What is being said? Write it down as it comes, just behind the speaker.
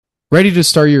Ready to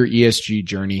start your ESG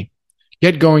journey?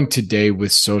 Get going today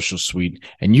with Social Suite,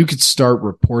 and you could start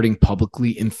reporting publicly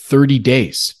in 30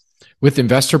 days. With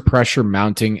investor pressure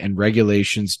mounting and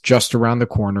regulations just around the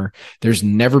corner, there's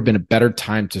never been a better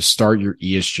time to start your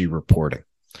ESG reporting.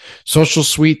 Social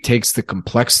Suite takes the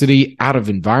complexity out of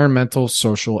environmental,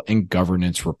 social, and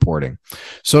governance reporting.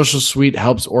 Social Suite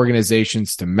helps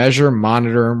organizations to measure,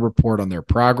 monitor, and report on their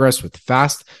progress with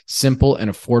fast, simple, and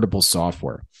affordable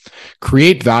software.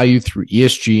 Create value through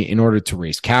ESG in order to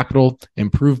raise capital,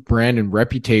 improve brand and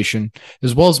reputation,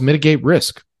 as well as mitigate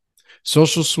risk.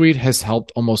 Social Suite has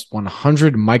helped almost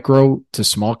 100 micro to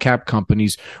small cap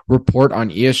companies report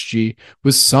on ESG,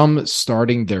 with some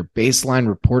starting their baseline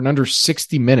report in under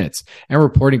 60 minutes and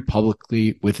reporting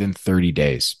publicly within 30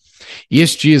 days.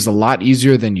 ESG is a lot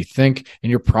easier than you think, and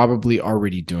you're probably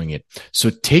already doing it. So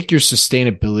take your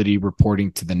sustainability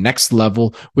reporting to the next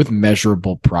level with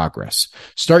measurable progress.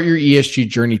 Start your ESG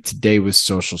journey today with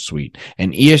Social Suite,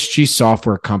 an ESG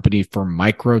software company for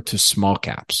micro to small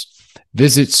caps.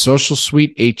 Visit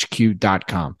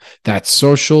socialsuitehq.com. That's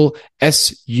social,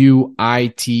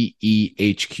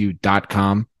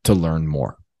 SUITEHQ.com to learn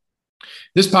more.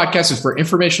 This podcast is for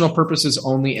informational purposes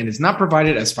only and is not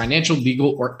provided as financial,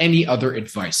 legal, or any other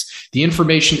advice. The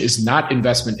information is not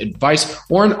investment advice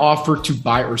or an offer to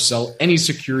buy or sell any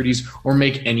securities or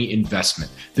make any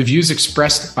investment. The views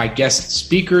expressed by guest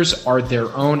speakers are their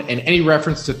own, and any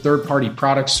reference to third-party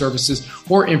products, services,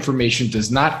 or information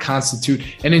does not constitute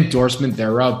an endorsement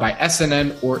thereof by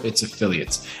SNN or its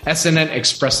affiliates. SNN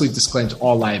expressly disclaims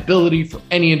all liability for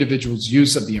any individual's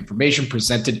use of the information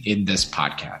presented in this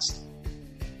podcast.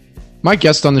 My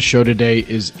guest on the show today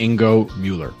is Ingo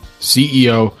Müller,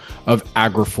 CEO of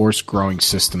AgriFORCE Growing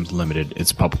Systems Limited.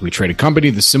 It's a publicly traded company.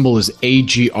 The symbol is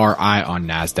AGRI on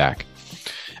NASDAQ.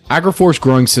 AgriFORCE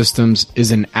Growing Systems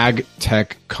is an ag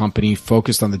tech company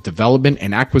focused on the development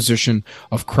and acquisition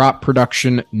of crop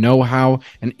production, know-how,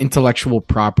 and intellectual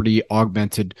property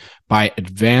augmented by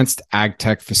advanced ag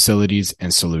tech facilities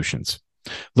and solutions.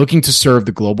 Looking to serve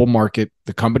the global market,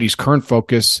 the company's current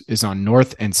focus is on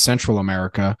North and Central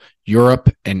America, Europe,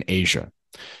 and Asia.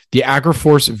 The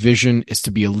AgriFORCE vision is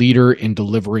to be a leader in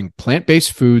delivering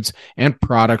plant-based foods and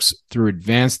products through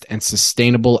advanced and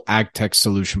sustainable ag tech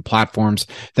solution platforms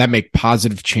that make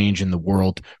positive change in the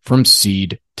world from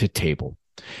seed to table.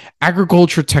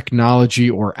 Agriculture technology,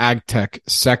 or ag tech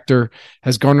sector,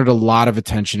 has garnered a lot of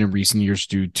attention in recent years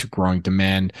due to growing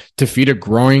demand to feed a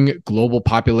growing global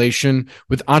population,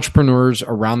 with entrepreneurs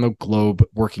around the globe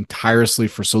working tirelessly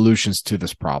for solutions to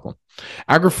this problem.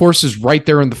 AgriFORCE is right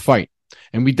there in the fight,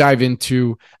 and we dive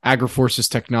into AgriFORCE's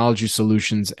technology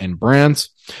solutions and brands,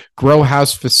 grow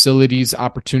house facilities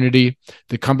opportunity,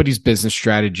 the company's business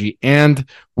strategy, and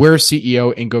where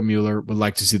CEO Ingo Müller would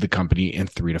like to see the company in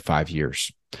 3 to 5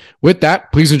 years. With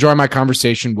that, please enjoy my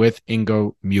conversation with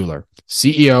Ingo Müller,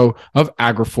 CEO of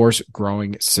AgriFORCE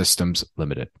Growing Systems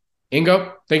Limited.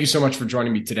 Ingo, thank you so much for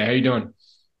joining me today. How are you doing?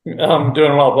 I'm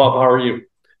doing well, Bob. How are you?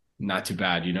 Not too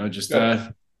bad. Just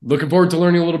looking forward to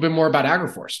learning a little bit more about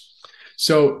AgriFORCE.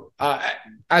 So,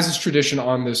 as is tradition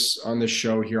on this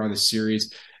show here on this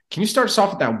series, can you start us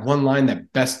off with that one line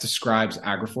that best describes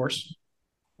AgriFORCE?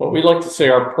 Well, we like to say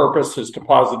our purpose is to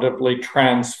positively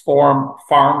transform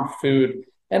farm, food,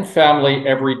 and family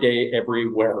every day,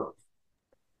 everywhere.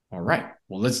 All right.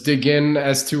 Well, let's dig in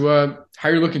as to how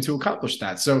you're looking to accomplish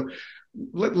that. So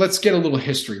let's get a little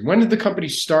history. When did the company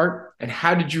start, and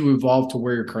how did you evolve to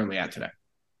where you're currently at today?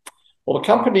 Well, the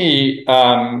company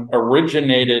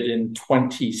originated in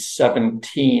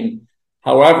 2017.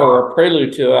 However, a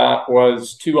prelude to that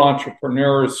was two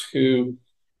entrepreneurs who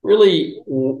really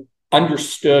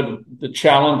understood the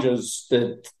challenges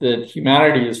that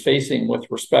humanity is facing with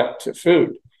respect to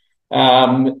food.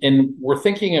 And we're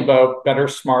thinking about better,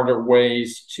 smarter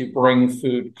ways to bring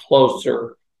food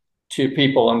closer to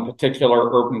people, in particular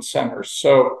urban centers.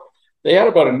 So they had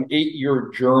about an 8-year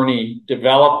journey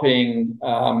developing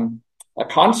a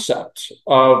concept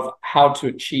of how to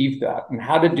achieve that and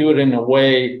how to do it in a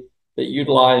way that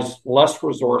utilized less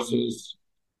resources,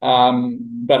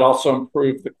 but also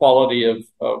improved the quality of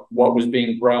what was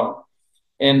being grown.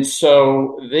 And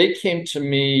so they came to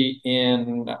me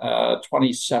in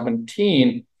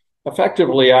 2017,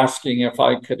 effectively asking if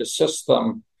I could assist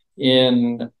them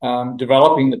in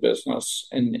developing the business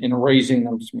and in raising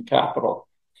them some capital.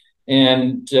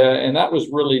 And that was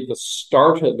really the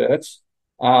start of it.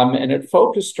 And it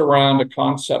focused around a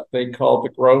concept they called the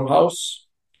grow house,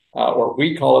 or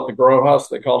we call it the grow house.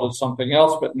 They called it something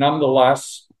else, but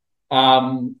nonetheless,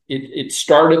 it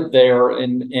started there.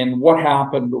 And what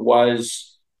happened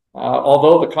was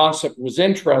Although the concept was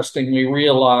interesting, we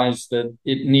realized that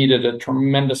it needed a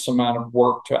tremendous amount of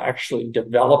work to actually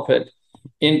develop it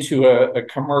into a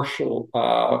commercial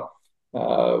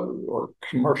or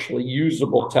commercially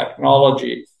usable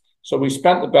technology. So we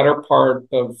spent the better part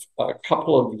of a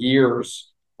couple of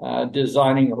years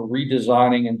designing or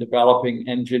redesigning and developing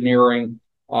engineering,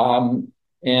 and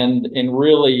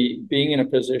really being in a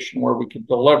position where we could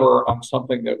deliver on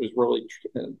something that was really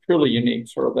truly unique,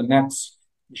 sort of the next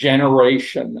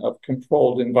generation of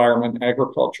controlled environment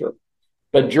agriculture.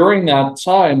 But during that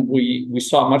time, we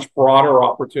saw a much broader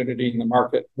opportunity in the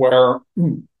market where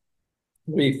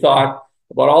we thought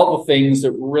about all the things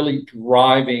that were really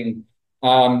driving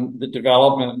the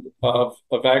development of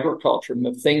agriculture and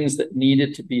the things that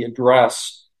needed to be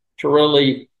addressed to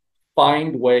really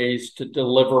find ways to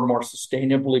deliver more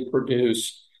sustainably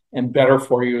produced and better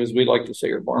for you, as we like to say,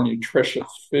 or more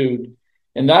nutritious food.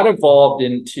 And that evolved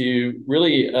into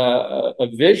really a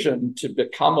vision to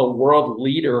become a world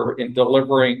leader in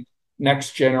delivering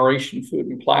next generation food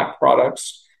and plant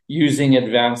products using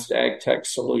advanced ag tech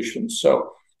solutions.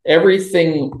 So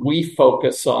everything we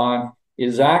focus on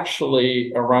is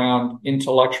actually around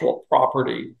intellectual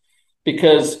property,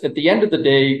 because at the end of the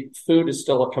day, food is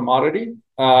still a commodity,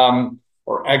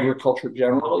 or agriculture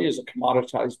generally is a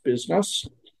commoditized business.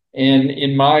 And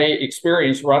in my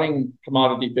experience running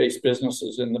commodity-based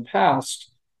businesses in the past,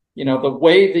 the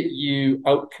way that you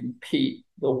outcompete,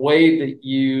 the way that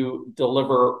you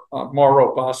deliver more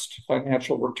robust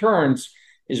financial returns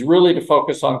is really to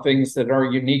focus on things that are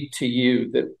unique to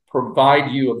you, that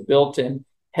provide you a built-in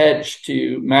hedge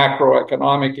to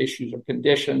macroeconomic issues or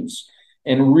conditions,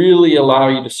 and really allow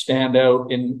you to stand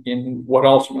out in what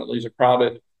ultimately is a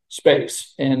crowded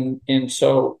space. And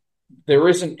so there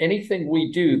isn't anything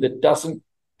we do that doesn't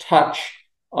touch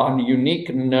on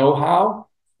unique know-how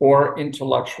or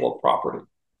intellectual property.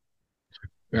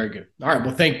 Very good. All right.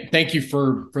 Well, thank you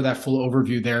for that full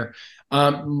overview there.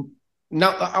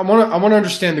 Now I want to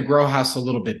understand the grow house a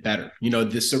little bit better.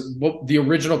 The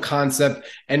original concept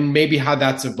and maybe how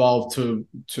that's evolved to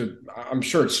I'm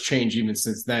sure it's changed even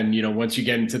since then. Once you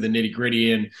get into the nitty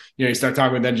gritty and you start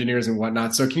talking with engineers and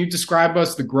whatnot. So can you describe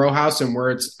us the grow house and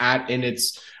where it's at in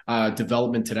its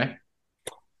development today?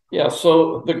 Yeah.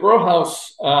 So the grow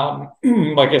house,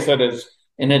 like I said, is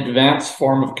an advanced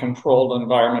form of controlled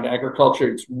environment agriculture.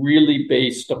 It's really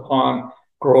based upon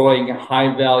growing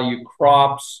high value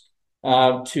crops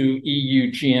to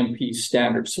EU GMP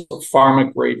standards, so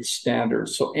pharma grade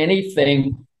standards. So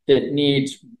anything that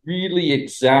needs really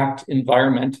exact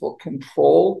environmental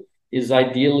control is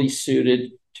ideally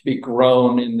suited to be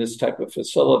grown in this type of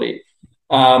facility.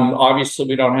 Obviously,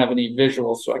 we don't have any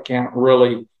visuals, so I can't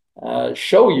really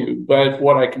show you, but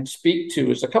what I can speak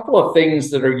to is a couple of things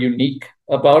that are unique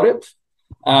about it.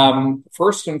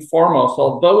 First and foremost,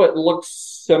 although it looks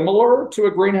similar to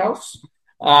a greenhouse,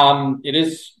 it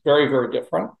is very, very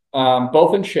different,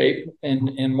 both in shape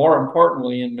and more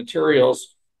importantly, in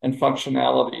materials and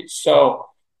functionality. So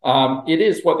it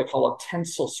is what they call a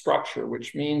tensile structure,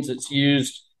 which means it's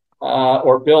used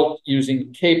or built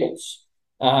using cables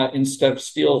instead of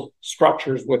steel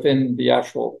structures within the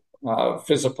actual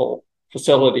physical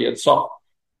facility itself.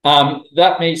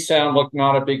 That may sound like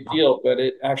not a big deal, but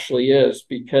it actually is,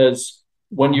 because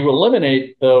when you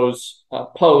eliminate those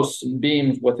posts and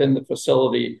beams within the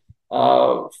facility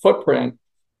footprint,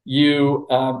 you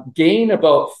gain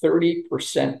about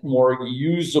 30% more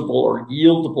usable or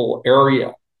yieldable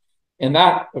area. And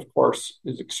that, of course,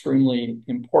 is extremely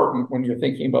important when you're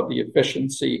thinking about the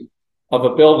efficiency of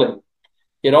a building.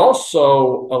 It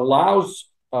also allows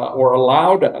or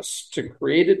allowed us to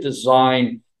create a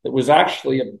design that was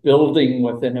actually a building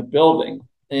within a building.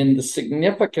 And the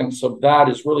significance of that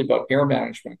is really about air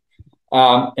management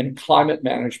and climate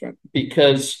management,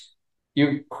 because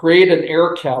you create an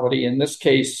air cavity. In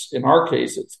our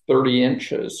case, it's 30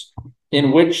 inches,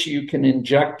 in which you can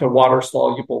inject a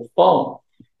water-soluble foam.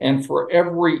 And for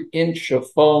every inch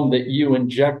of foam that you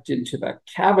inject into that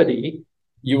cavity,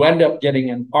 you end up getting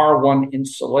an R1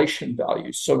 insulation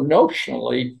value. So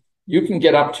notionally, you can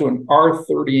get up to an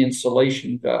R30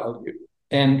 insulation value.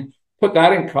 And put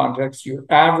that in context, your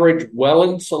average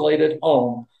well-insulated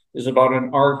home is about an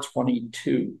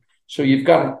R22. So you've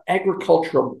got an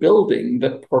agricultural building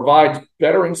that provides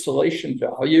better insulation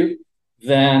value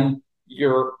than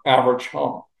your average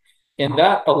home. And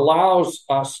that allows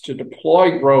us to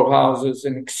deploy grow houses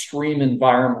in extreme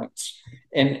environments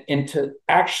and to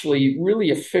actually really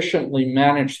efficiently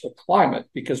manage the climate,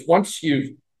 because once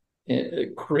you've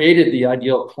created the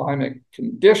ideal climate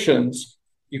conditions,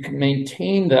 you can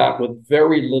maintain that with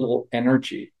very little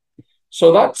energy.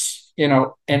 So that's,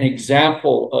 an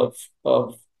example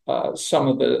of some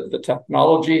of the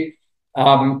technology.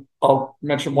 I'll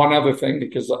mention one other thing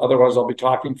because otherwise I'll be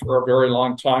talking for a very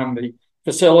long time. The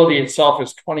facility itself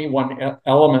has 21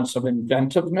 elements of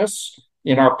inventiveness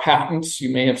in our patents. You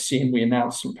may have seen we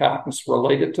announced some patents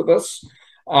related to this.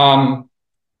 And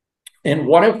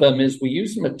one of them is we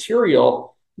use a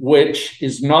material which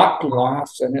is not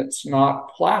glass and it's not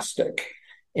plastic.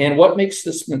 And what makes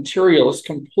this material is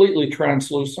completely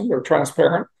translucent or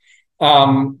transparent.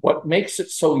 What makes it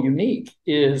so unique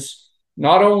is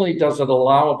not only does it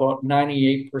allow about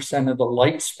 98% of the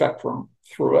light spectrum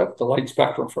through it, the light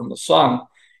spectrum from the sun,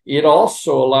 it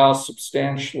also allows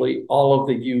substantially all of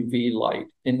the UV light.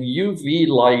 And UV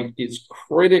light is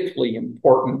critically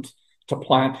important to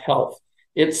plant health.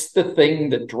 It's the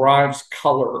thing that drives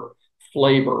color,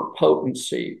 flavor,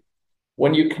 potency.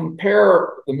 When you compare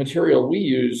the material we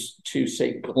use to,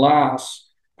 say, glass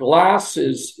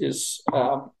is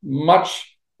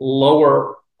much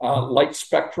lower light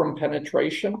spectrum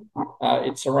penetration.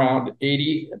 It's around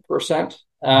 80%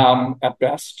 at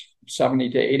best, 70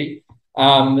 to 80.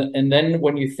 And then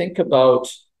when you think about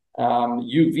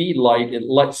UV light, it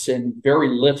lets in very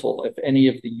little, if any,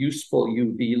 of the useful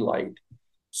UV light.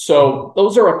 So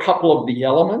those are a couple of the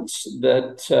elements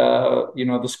that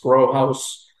this grow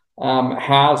house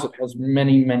has. It has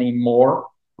many, many more.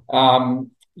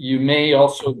 You may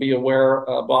also be aware,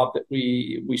 Bob, that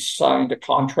we signed a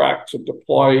contract to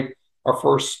deploy our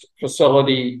first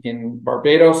facility in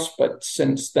Barbados, but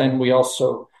since then we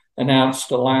also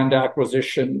announced a land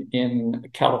acquisition in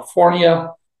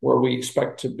California, where we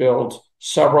expect to build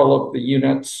several of the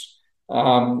units.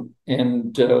 So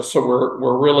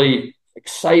we're really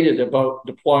excited about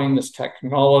deploying this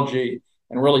technology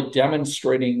and really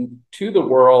demonstrating to the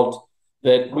world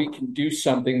that we can do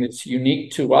something that's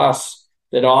unique to us,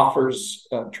 that offers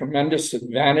tremendous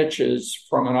advantages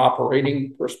from an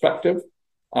operating perspective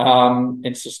and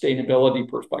sustainability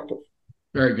perspective.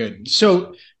 Very good.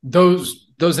 So those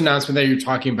announcements that you're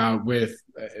talking about with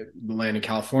the land in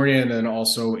California and then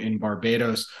also in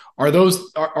Barbados, are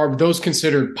those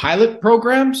considered pilot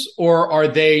programs, or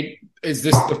is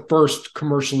this the first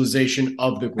commercialization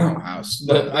of the grow house?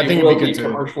 I think it will be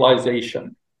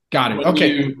commercialization. Got it.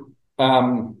 Okay.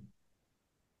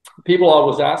 People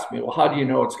always ask me, well, how do you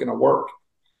know it's going to work?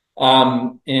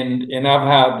 And I've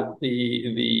had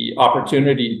the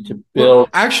opportunity to build. Well,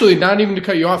 actually, not even to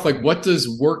cut you off, what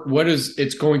does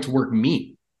it's going to work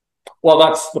mean? Well,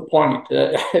 that's the point.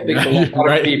 I think a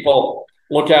lot of people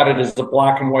look at it as a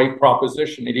black and white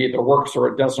proposition. It either works or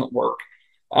it doesn't work.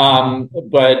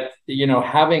 But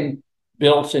having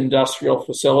built industrial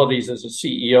facilities as a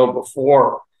CEO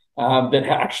before that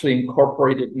actually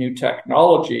incorporated new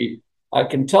technology, I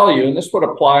can tell you, and this would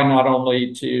apply not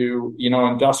only to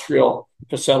industrial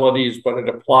facilities, but it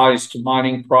applies to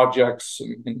mining projects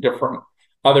and different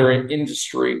other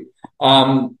industry.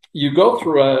 You go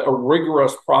through a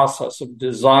rigorous process of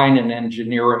design and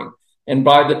engineering. And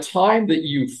by the time that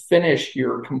you finish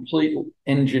your complete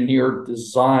engineered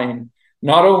design,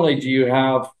 not only do you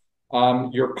have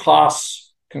your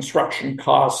costs, construction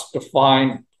costs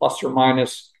defined plus or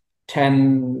minus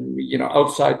 10,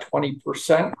 outside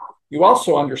 20%, you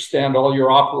also understand all your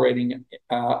operating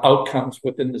outcomes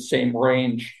within the same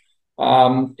range.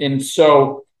 And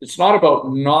so it's not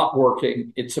about not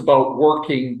working, it's about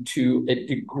working to a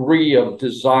degree of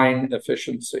design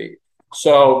efficiency.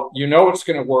 So it's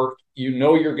going to work,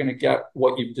 you're going to get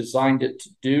what you've designed it to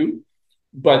do,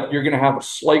 but you're going to have a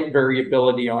slight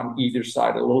variability on either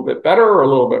side, a little bit better or a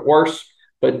little bit worse.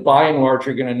 But by and large,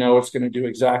 you're going to know it's going to do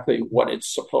exactly what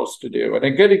it's supposed to do. And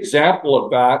a good example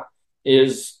of that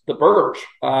is the Burj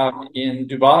in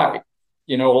Dubai.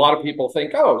 A lot of people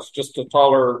think, oh, it's just a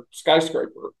taller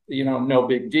skyscraper, no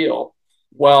big deal.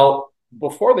 Well,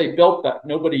 before they built that,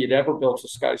 nobody had ever built a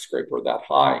skyscraper that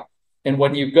high. And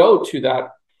when you go to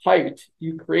that height,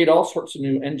 you create all sorts of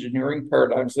new engineering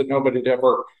paradigms that nobody had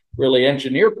ever really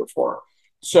engineered before.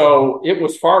 So it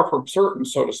was far from certain,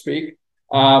 so to speak.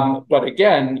 But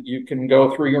again, you can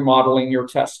go through your modeling, your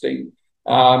testing,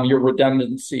 your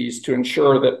redundancies to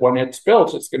ensure that when it's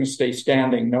built, it's going to stay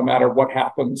standing no matter what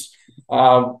happens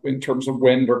in terms of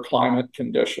wind or climate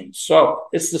conditions. So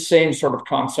it's the same sort of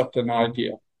concept and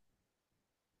idea.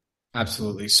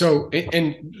 Absolutely. So,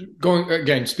 and going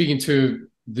again, speaking to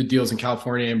the deals in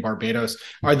California and Barbados,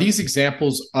 are these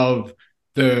examples of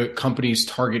the company's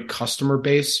target customer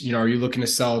base? Are you looking to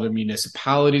sell to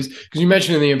municipalities? Because you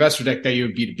mentioned in the investor deck that you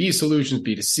have B2B solutions,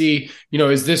 B2C.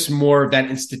 Is this more of that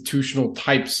institutional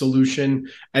type solution?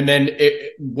 And then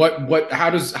how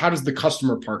does the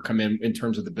customer part come in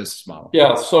terms of the business model?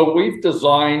 Yeah, so we've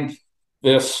designed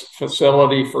this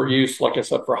facility for use, like I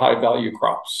said, for high value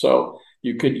crops. So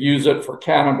you could use it for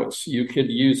cannabis. You could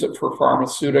use it for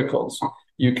pharmaceuticals.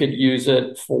 You could use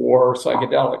it for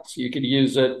psychedelics. You could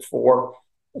use it for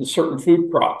certain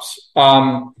food crops.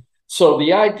 So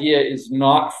the idea is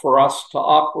not for us to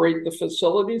operate the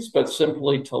facilities, but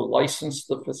simply to license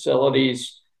the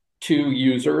facilities to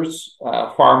users,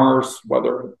 farmers,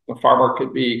 whether the farmer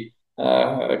could be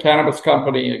a cannabis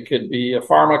company, it could be a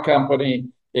pharma company,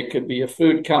 it could be a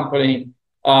food company.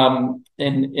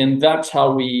 And that's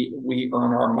how we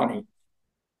earn our money.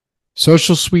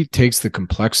 Social Suite takes the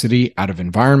complexity out of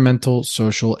environmental,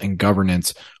 social, and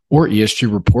governance, or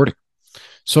ESG reporting.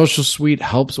 Social Suite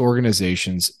helps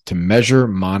organizations to measure,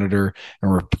 monitor,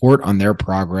 and report on their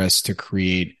progress to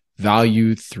create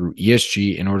value through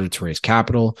ESG in order to raise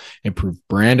capital, improve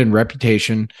brand and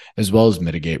reputation, as well as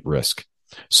mitigate risk.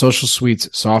 Social Suite's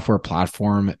software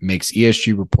platform makes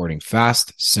ESG reporting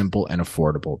fast, simple, and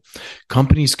affordable.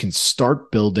 Companies can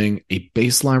start building a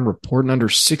baseline report in under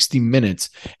 60 minutes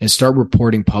and start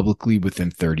reporting publicly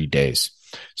within 30 days.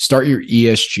 Start your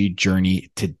ESG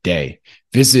journey today.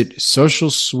 Visit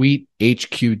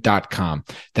socialsuitehq.com.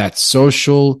 That's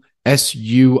social,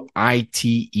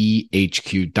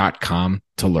 SUITEHQ.com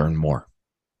to learn more.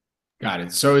 Got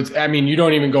it. So you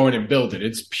don't even go in and build it.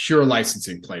 It's pure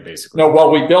licensing play, basically. No,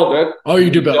 well, we build it. Oh, you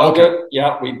do build it.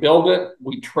 Yeah, we build it.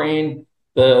 We train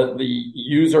the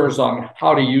users on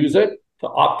how to use it, to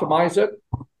optimize it.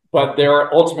 But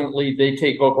ultimately, they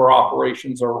take over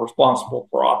operations, are responsible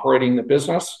for operating the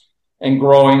business and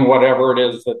growing whatever it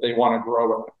is that they want to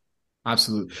grow it.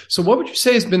 Absolutely. So what would you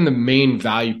say has been the main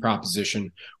value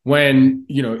proposition when,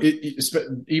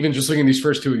 even just looking at these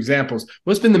first two examples,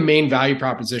 what's been the main value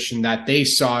proposition that they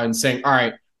saw in saying, all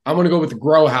right, I'm going to go with the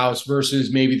grow house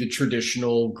versus maybe the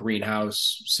traditional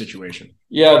greenhouse situation?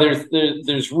 Yeah,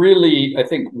 there's really, I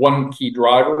think, one key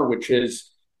driver, which is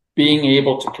being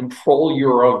able to control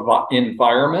your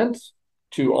environment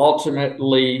to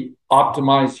ultimately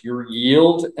optimize your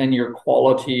yield and your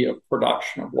quality of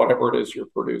production of whatever it is you're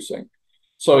producing.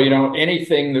 So,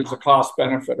 anything, there's a cost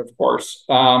benefit, of course.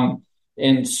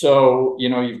 And so,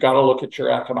 you've got to look at your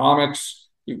economics.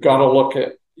 You've got to look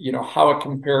at, how it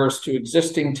compares to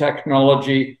existing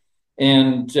technology.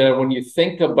 And when you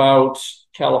think about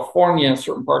California,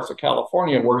 certain parts of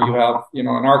California where you have, in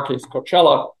our case,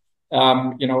 Coachella,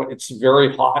 it's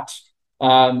very hot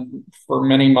for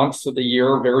many months of the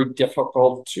year, very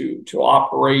difficult to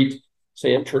operate,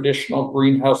 say, a traditional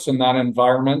greenhouse in that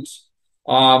environment.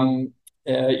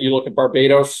 You look at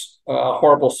Barbados,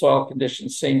 horrible soil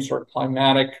conditions, same sort of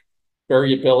climatic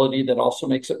variability that also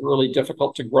makes it really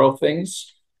difficult to grow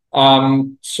things.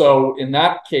 So in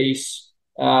that case,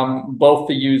 both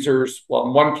the users, well,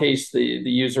 in one case, the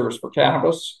user is for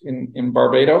cannabis in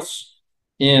Barbados.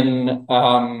 In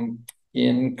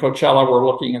Coachella, we're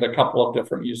looking at a couple of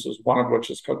different uses, one of which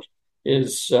is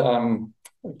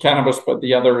cannabis, but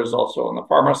the other is also on the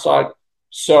pharma side.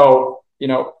 So,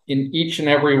 in each and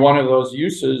every one of those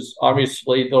uses,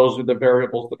 obviously, those are the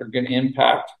variables that are going to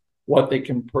impact what they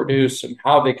can produce and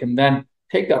how they can then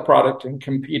take that product and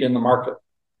compete in the market.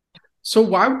 So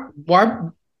why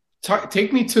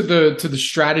take me to the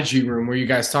strategy room where you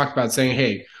guys talked about saying,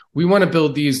 hey, we want to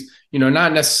build these,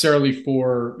 not necessarily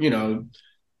for,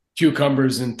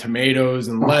 cucumbers and tomatoes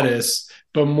and lettuce,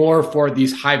 but more for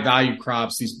these high value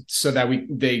crops, so that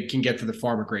they can get to the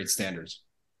farmer grade standards.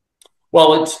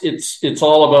 Well, it's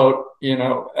all about,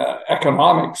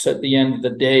 economics at the end of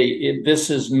the day. This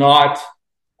is not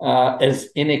as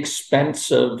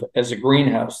inexpensive as a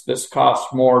greenhouse. This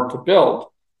costs more to build.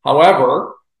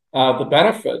 However, the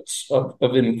benefits of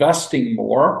investing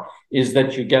more is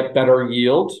that you get better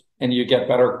yield and you get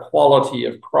better quality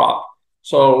of crop.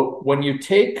 So when you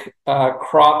take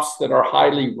crops that are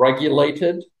highly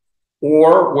regulated,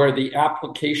 or where the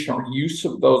application or use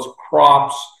of those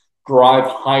crops drive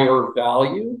higher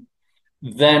value,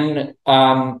 then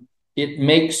it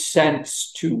makes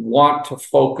sense to want to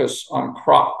focus on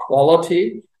crop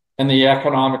quality and the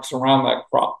economics around that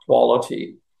crop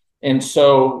quality. And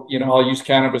so, I'll use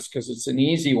cannabis because it's an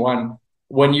easy one.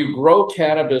 When you grow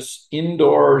cannabis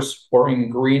indoors or in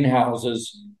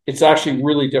greenhouses, it's actually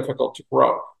really difficult to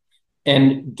grow.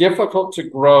 And difficult to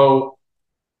grow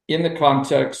in the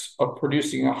context of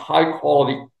producing a high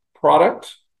quality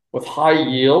product with high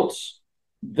yields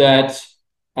that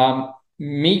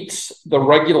meets the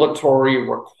regulatory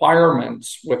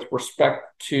requirements with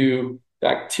respect to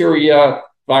bacteria,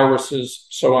 viruses,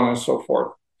 so on and so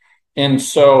forth. And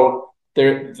so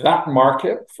that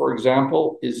market, for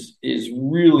example, is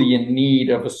really in need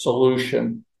of a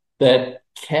solution that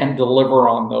can deliver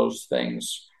on those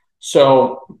things.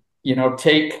 So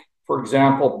take, for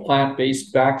example,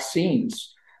 plant-based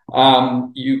vaccines.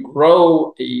 You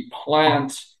grow a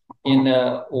plant in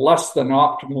a less than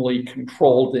optimally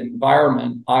controlled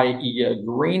environment, i.e. a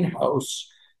greenhouse,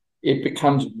 it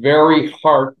becomes very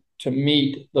hard to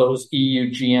meet those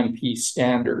EU GMP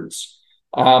standards.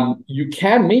 You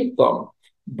can meet them,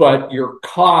 but your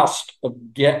cost of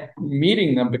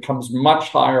meeting them becomes much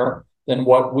higher than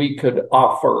what we could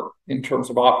offer in terms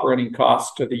of operating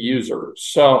costs to the users.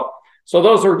 So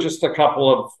those are just a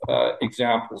couple of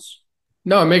examples.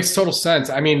 No, it makes total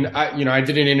sense. I mean, I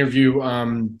did an interview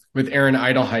with Aaron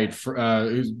Eidelheit,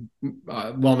 who's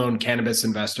a well-known cannabis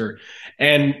investor,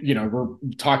 and we were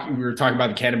talking about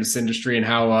the cannabis industry and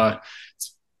how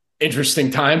it's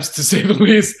interesting times, to say the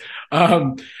least.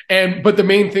 But the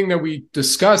main thing that we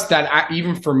discussed that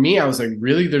even for me, I was like,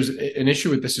 really, there's an issue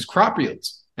with this is crop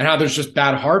yields and how there's just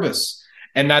bad harvests,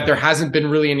 and that there hasn't been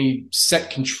really any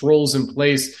set controls in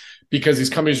place because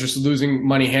these companies are just losing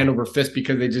money hand over fist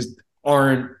because they just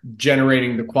aren't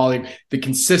generating the quality, the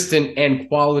consistent and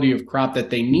quality of crop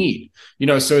that they need.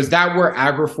 So is that where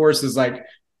AgriFORCE is like,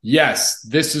 yes,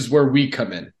 this is where we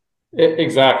come in?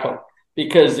 Exactly.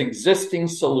 Because existing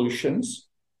solutions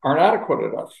aren't adequate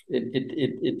enough.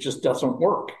 It just doesn't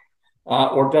work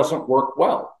or doesn't work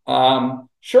well.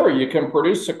 Sure, you can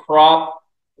produce a crop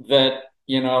that,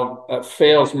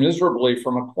 fails miserably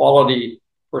from a quality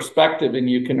perspective and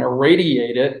you can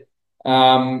irradiate it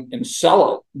and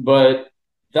sell it, but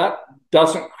that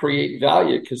doesn't create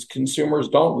value because consumers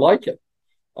don't like it.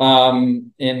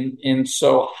 And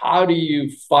so how do you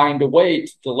find a way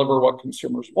to deliver what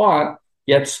consumers want,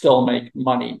 yet still make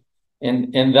money?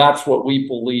 And that's what we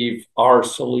believe our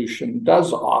solution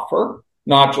does offer,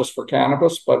 not just for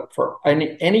cannabis, but for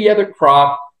any other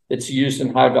crop that's used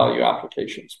in high value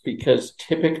applications, because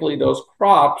typically those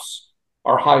crops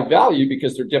are high value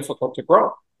because they're difficult to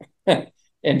grow.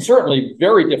 And certainly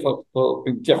very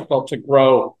difficult to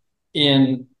grow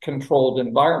in controlled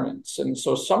environments. And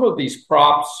so some of these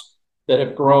crops that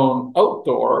have grown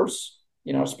outdoors,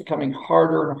 it's becoming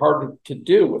harder and harder to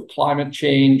do with climate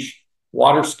change,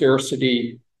 water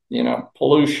scarcity,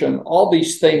 pollution. All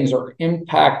these things are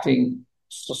impacting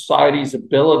society's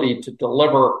ability to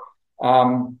deliver,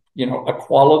 a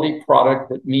quality product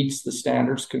that meets the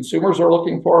standards consumers are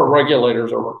looking for, or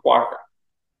regulators are requiring.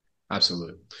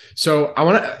 Absolutely. So I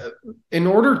want to, in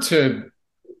order to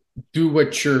do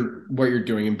what you're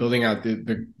doing and building out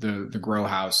the grow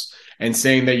house and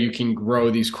saying that you can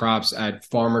grow these crops at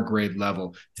farmer grade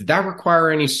level, did that require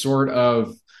any sort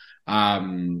of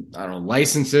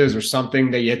licenses or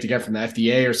something that you had to get from the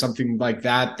FDA or something like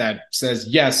that says,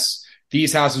 yes,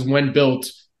 these houses when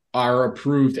built are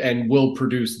approved and will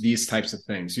produce these types of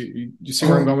things? You see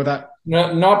where I'm going with that?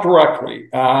 No, not directly.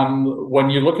 When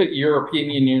you look at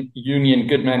European Union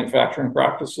good manufacturing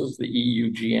practices, the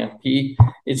EU GMP,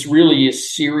 it's really a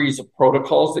series of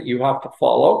protocols that you have to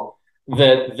follow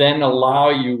that then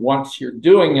allow you, once you're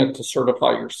doing it, to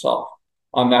certify yourself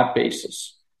on that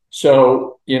basis.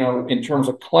 So, in terms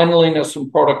of cleanliness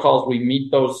and protocols, we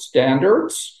meet those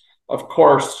standards. Of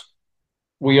course,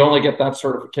 we only get that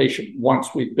certification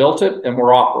once we've built it and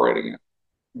we're operating it.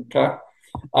 Okay.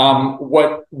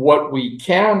 What we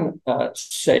can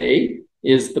say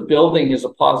is the building is a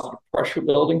positive pressure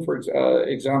building, for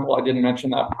example. I didn't mention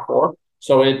that before.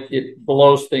 So it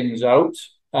blows things out.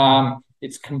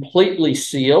 It's completely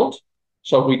sealed,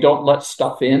 so we don't let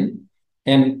stuff in.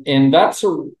 And that's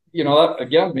that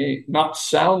again may not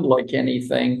sound like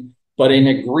anything, but in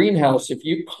a greenhouse, if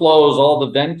you close all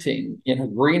the venting in a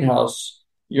greenhouse,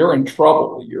 you're in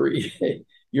trouble.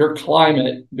 Your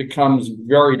climate becomes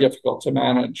very difficult to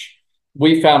manage.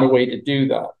 We found a way to do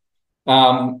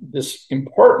that. This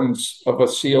importance of a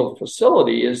sealed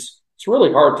facility is it's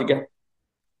really hard to get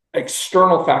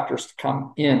external factors to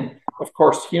come in. Of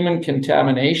course, human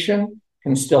contamination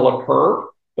can still occur,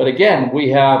 but again,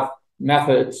 we have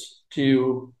methods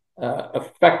to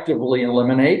effectively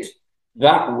eliminate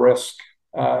that risk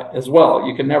as well.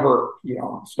 You can never,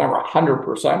 it's never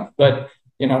 100%, but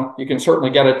you can certainly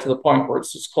get it to the point where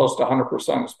it's as close to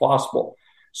 100% as possible.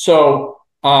 So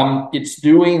it's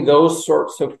doing those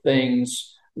sorts of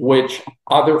things which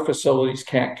other facilities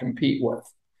can't compete with.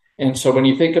 And so when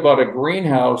you think about a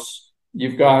greenhouse,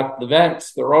 you've got the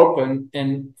vents, they're open,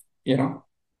 and,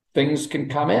 things can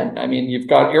come in. I mean, you've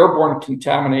got airborne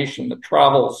contamination that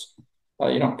travels,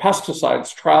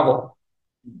 pesticides travel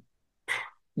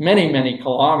many, many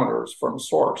kilometers from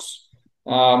source.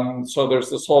 So there's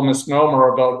this whole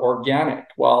misnomer about organic.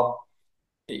 Well,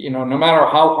 no matter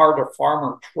how hard a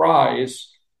farmer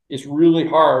tries, it's really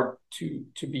hard to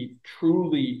be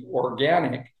truly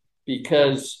organic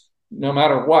because no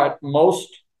matter what, most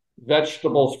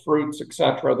vegetables, fruits,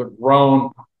 etc., they're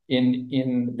grown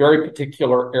in very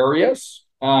particular areas.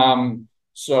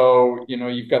 So,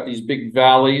 you've got these big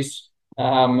valleys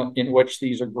in which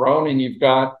these are grown, and you've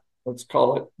got, let's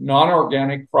call it,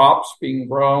 non-organic crops being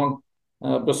grown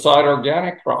beside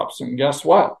organic crops. And guess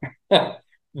what?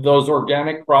 Those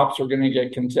organic crops are going to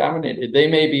get contaminated. They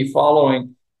may be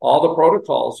following all the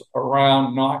protocols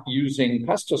around not using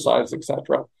pesticides,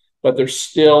 etc., but they're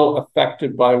still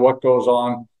affected by what goes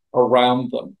on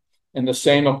around them. And the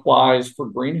same applies for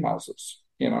greenhouses,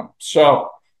 So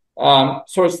I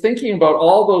was thinking about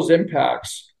all those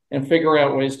impacts and figuring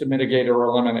out ways to mitigate or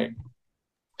eliminate.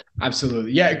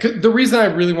 Absolutely. Yeah. The reason I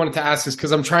really wanted to ask is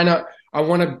because I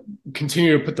want to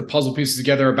continue to put the puzzle pieces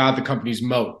together about the company's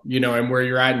moat, and where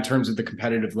you're at in terms of the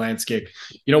competitive landscape.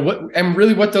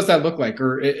 What does that look like?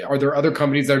 Or are there other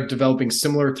companies that are developing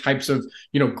similar types of,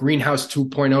 greenhouse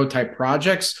 2.0 type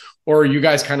projects? Or are you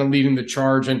guys kind of leading the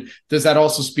charge? And does that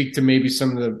also speak to maybe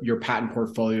some of your patent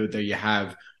portfolio that you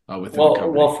have within the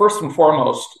company? Well, first and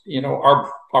foremost,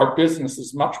 our business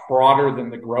is much broader than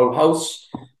the grow house.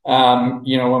 When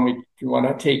we want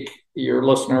to take your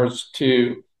listeners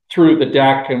through the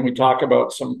deck and we talk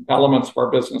about some elements of our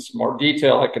business in more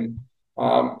detail, I can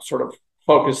sort of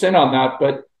focus in on that.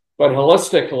 But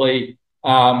holistically,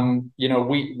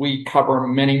 we cover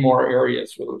many more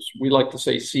areas. We like to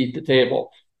say seed to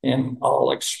table. And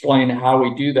I'll explain how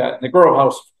we do that. And the grow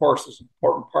house, of course, is an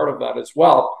important part of that as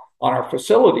well. On our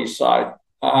facility side,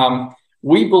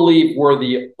 we believe we're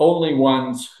the only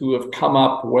ones who have come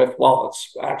up with, well,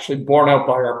 it's actually borne out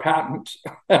by our patent,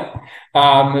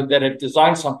 that have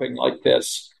designed something like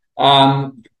this.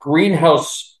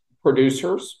 Greenhouse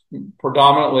producers,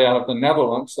 predominantly out of the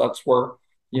Netherlands, that's where,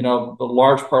 the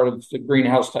large part of the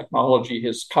greenhouse technology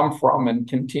has come from and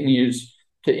continues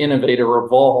to innovate or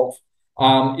evolve.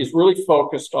 Is really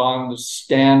focused on the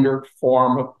standard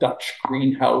form of Dutch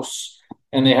greenhouse.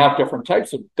 And they have different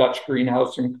types of Dutch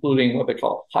greenhouse, including what they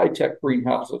call high-tech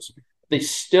greenhouses. They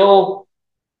still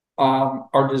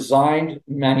are designed,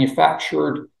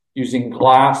 manufactured using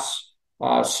glass,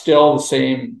 still the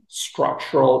same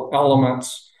structural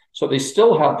elements. So they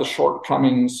still have the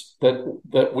shortcomings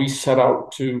that we set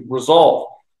out to resolve.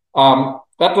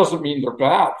 That doesn't mean they're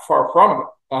bad, far from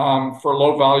it. For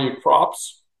low-value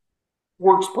crops,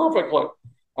 works perfectly.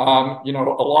 A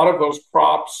lot of those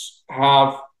crops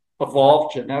have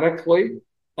evolved genetically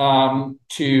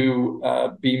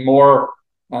to be more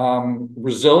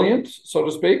resilient, so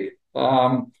to speak,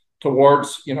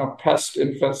 towards pest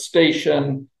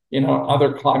infestation,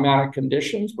 other climatic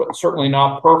conditions, but certainly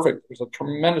not perfect. There's a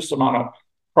tremendous amount of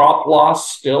crop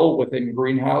loss still within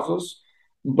greenhouses,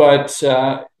 but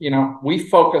we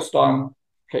focused on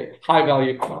high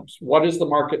value crops. What does the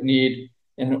market need?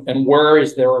 And where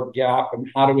is there a gap, and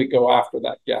how do we go after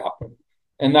that gap?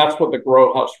 And that's what the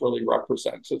grow house really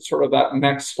represents. It's sort of that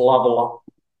next level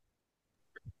up.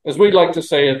 As we'd like to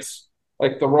say, it's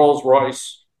like the Rolls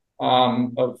Royce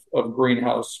of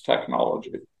greenhouse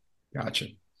technology. Gotcha.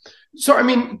 So,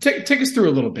 take us through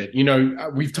a little bit.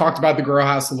 We've talked about the grow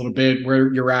house a little bit,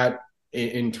 where you're at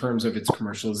in terms of its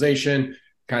commercialization,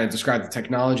 kind of describe the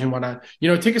technology and whatnot.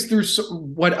 Take us through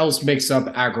what else makes up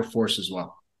AgriFORCE as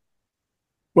well.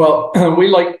 Well,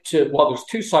 there's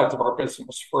two sides of our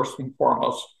business, first and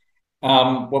foremost,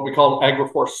 what we call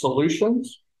AgriFORCE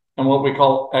Solutions and what we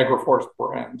call AgriFORCE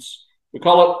Brands. We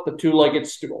call it the two-legged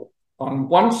stool. On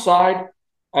one side,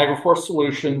 AgriFORCE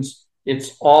Solutions,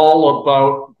 it's all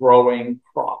about growing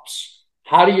crops.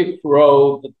 How do you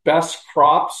grow the best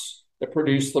crops that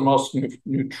produce the most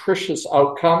nutritious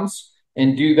outcomes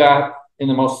and do that in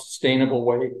the most sustainable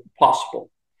way possible?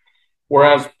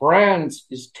 Whereas Brands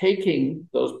is taking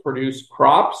those produced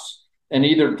crops and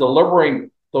either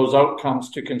delivering those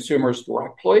outcomes to consumers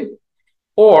directly,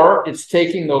 or it's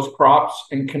taking those crops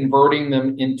and converting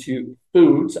them into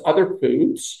other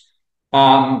foods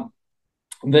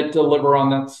that deliver on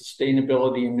that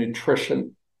sustainability and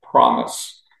nutrition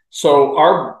promise. So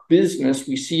our business,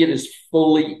 we see it as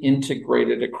fully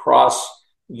integrated across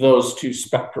those two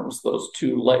spectrums, those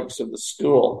two legs of the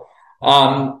stool.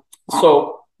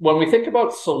 So when we think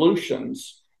about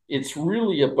solutions, it's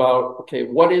really about,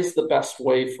 what is the best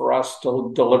way for us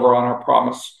to deliver on our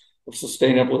promise of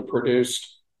sustainably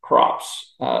produced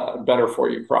crops, better for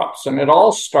you crops? And it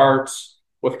all starts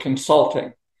with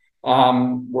consulting.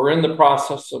 We're in the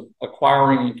process of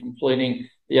acquiring and completing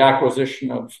the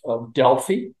acquisition of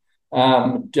Delphi.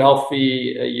 Delphi,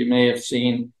 you may have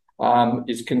seen,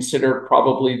 is considered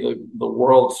probably the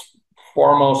world's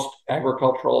foremost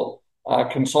agricultural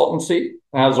consultancy.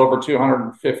 It has over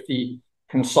 250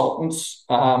 consultants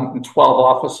in 12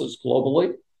 offices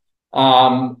globally.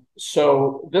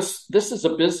 So this is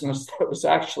a business that was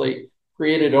actually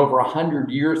created over 100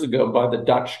 years ago by the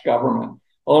Dutch government.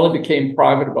 Only became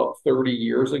private about 30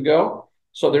 years ago.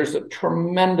 So there's a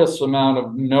tremendous amount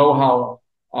of know-how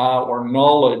or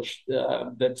knowledge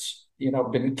that's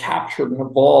been captured and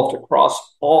evolved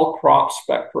across all crop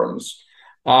spectrums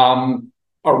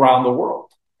around the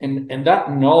world. And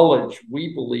that knowledge,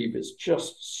 we believe, is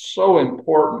just so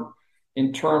important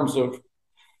in terms of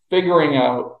figuring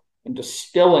out and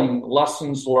distilling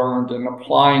lessons learned and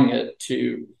applying it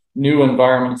to new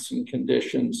environments and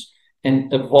conditions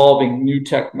and evolving new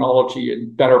technology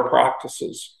and better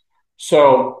practices.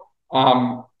 So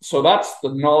that's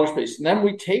the knowledge base. And then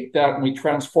we take that and we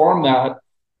transform that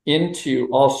into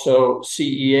also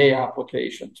CEA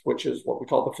applications, which is what we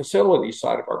call the facility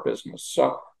side of our business.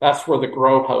 So that's where the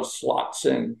grow house slots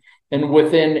in. And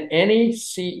within any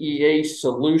CEA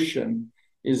solution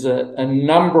is a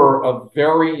number of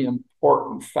very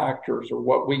important factors, or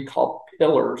what we call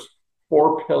pillars,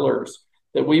 4 pillars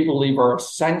that we believe are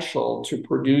essential to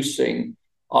producing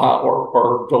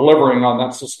or delivering on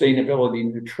that sustainability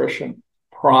nutrition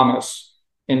promise.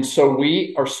 And so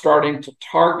we are starting to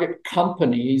target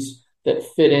companies that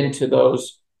fit into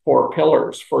those 4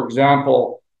 pillars. For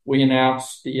example, we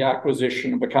announced the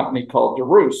acquisition of a company called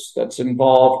DeRoos that's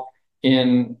involved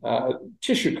in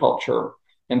tissue culture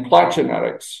and plant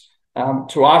genetics.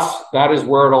 To us, that is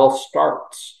where it all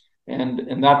starts.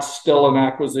 And that's still an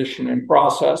acquisition in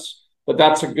process, but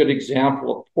that's a good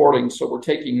example of porting. So we're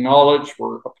taking knowledge,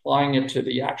 we're applying it to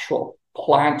the actual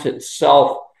plant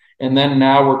itself, and then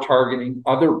now we're targeting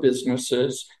other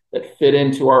businesses that fit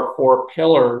into our 4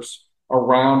 pillars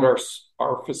around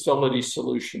our facility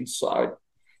solutions side.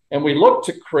 And we look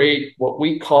to create what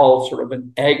we call sort of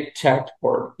an ag tech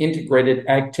or integrated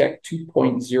ag tech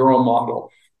 2.0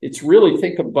 model. It's really,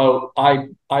 think about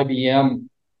IBM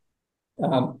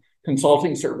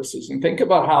consulting services, and think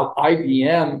about how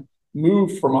IBM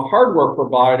moved from a hardware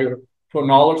provider to a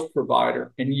knowledge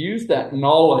provider and use that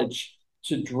knowledge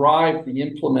to drive the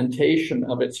implementation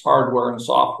of its hardware and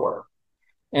software.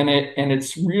 And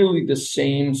it's really the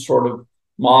same sort of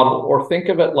model. Or think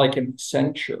of it like an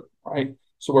Accenture, right?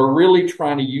 So we're really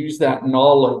trying to use that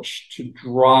knowledge to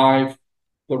drive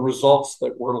the results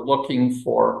that we're looking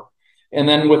for. And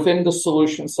then within the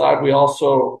solution side, we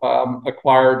also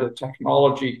acquired a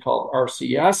technology called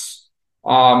RCS,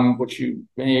 which you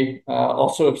may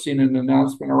also have seen an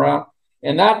announcement around.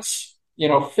 And that's,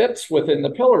 fits within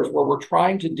the pillars where we're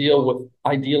trying to deal with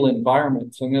ideal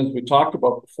environments. And as we talked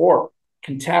about before,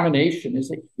 contamination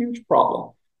is a huge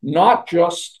problem, not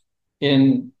just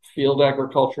in field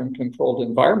agriculture and controlled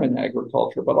environment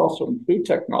agriculture, but also in food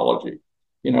technology.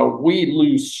 We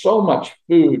lose so much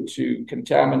food to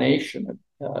contamination,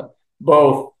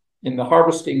 both in the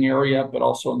harvesting area, but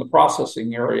also in the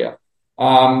processing area.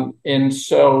 And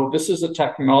so this is a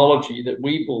technology that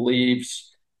we believe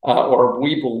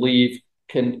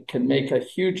can make a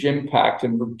huge impact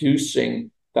in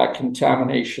reducing that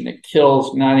contamination. It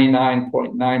kills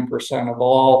 99.9% of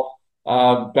all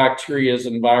bacteria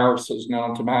and viruses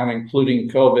known to man, including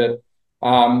COVID.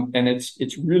 And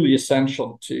it's really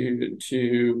essential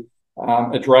to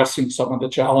addressing some of the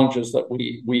challenges that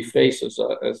we face as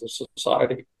a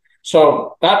society.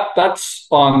 So that's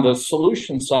on the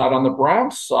solution side. On the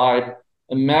brand side,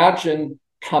 imagine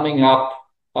coming up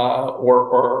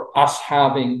or us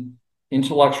having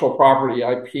intellectual property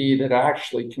IP that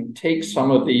actually can take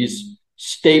some of these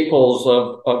staples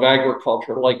of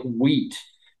agriculture, like wheat,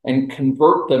 and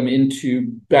convert them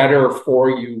into better for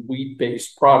you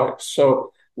wheat-based products.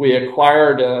 So we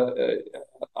acquired a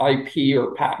IP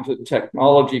or patented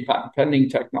technology, patent pending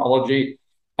technology,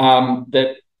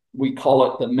 that we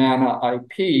call it the Manna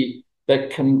IP,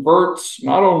 that converts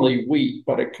not only wheat,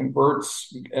 but it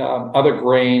converts other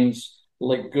grains,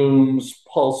 legumes,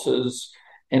 pulses,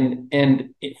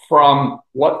 and from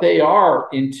what they are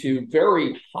into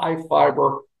very high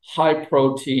fiber, high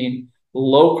protein,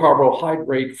 low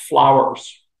carbohydrate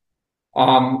flours.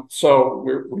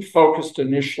 So we focused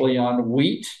initially on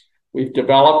wheat. We've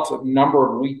developed a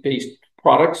number of wheat-based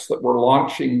products that we're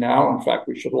launching now. In fact,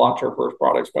 we should launch our first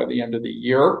products by the end of the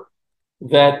year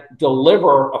that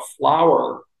deliver a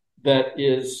flour that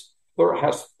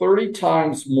has 30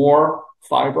 times more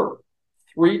fiber,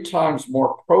 3 times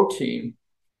more protein,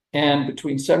 and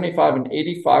between 75 and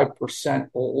 85%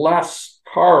 less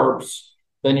carbs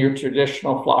than your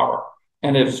traditional flour.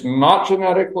 And it is not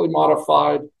genetically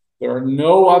modified. There are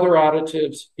no other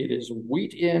additives. It is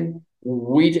wheat in,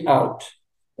 wheat out.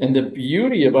 And the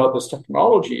beauty about this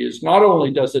technology is not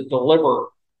only does it deliver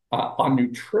on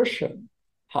nutrition,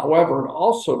 However, it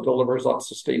also delivers on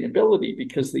sustainability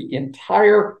because the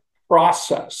entire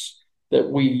process that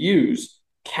we use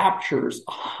captures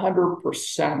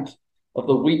 100% of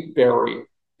the wheat berry.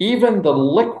 Even the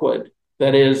liquid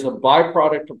that is a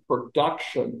byproduct of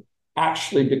production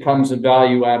actually becomes a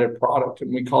value-added product,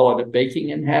 and we call it a baking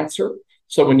enhancer.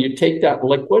 So when you take that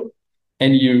liquid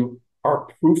and you are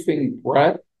proofing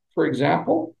bread, for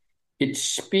example, it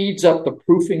speeds up the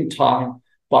proofing time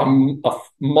by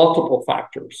multiple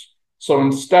factors. So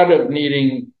instead of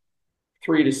needing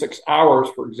 3 to 6 hours,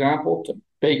 for example, to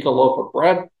bake a loaf of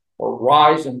bread or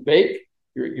rise and bake,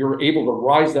 you're able to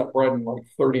rise that bread in like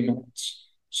 30 minutes.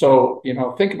 So,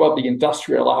 think about the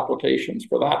industrial applications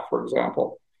for that, for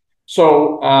example.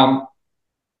 So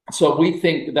we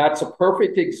think that's a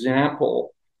perfect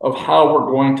example of how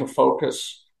we're going to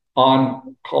focus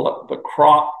on, call it the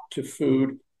crop to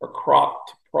food or crop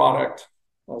to product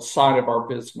side of our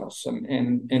business.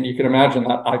 And you can imagine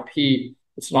that IP,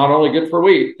 it's not only good for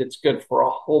wheat, it's good for a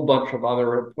whole bunch of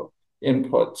other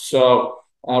inputs. So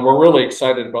we're really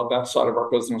excited about that side of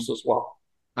our business as well.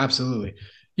 Absolutely.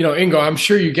 Ingo, I'm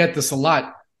sure you get this a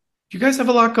lot. You guys have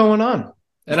a lot going on.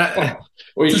 And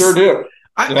we sure do.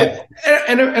 I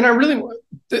really,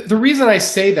 the reason I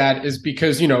say that is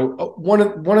because, one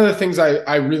of the things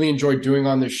I really enjoy doing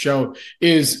on this show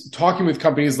is talking with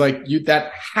companies like you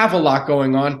that have a lot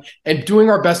going on and doing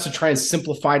our best to try and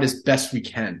simplify it as best we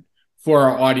can for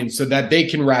our audience so that they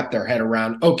can wrap their head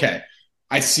around, okay,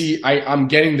 I'm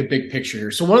getting the big picture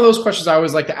here. So one of those questions I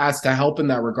always like to ask to help in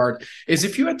that regard is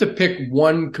if you had to pick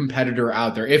one competitor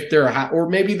out there, if there or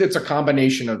maybe that's a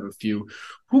combination of a few,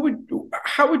 who would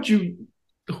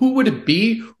it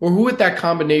be, or who would that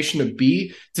combination of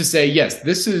be to say, yes,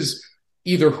 this is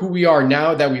either who we are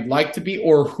now that we'd like to be,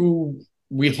 or who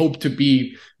we hope to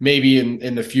be maybe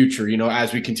in the future,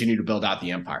 as we continue to build out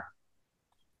the empire?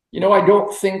 I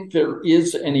don't think there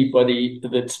is anybody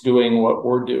that's doing what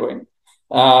we're doing.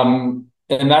 And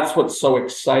that's what's so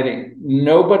exciting.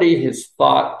 Nobody has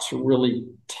thought to really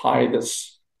tie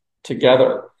this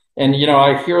together. And,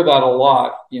 I hear that a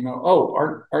lot,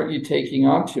 aren't you taking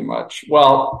on too much?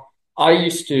 Well, I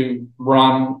used to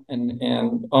run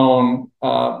and own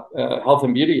a health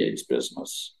and beauty aids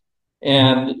business.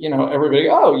 And, everybody,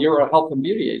 oh, you're a health and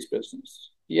beauty aids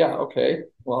business. Yeah, okay.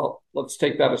 Well, let's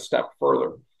take that a step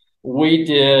further. We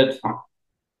did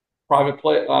private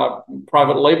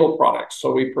label products.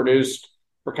 So we produced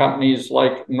for companies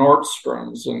like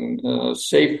Nordstrom's and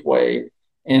Safeway.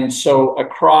 And so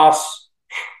across,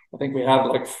 I think we had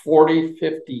like 40,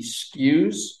 50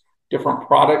 SKUs, different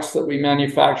products that we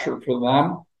manufactured for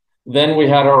them. Then we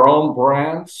had our own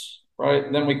brands, right?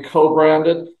 And then we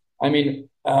co-branded.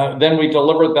 Then we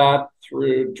delivered that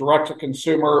through direct to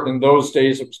consumer. In those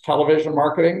days, it was television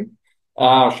marketing,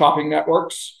 shopping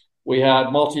networks. We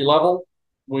had multi-level.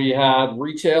 We had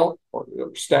retail or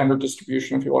standard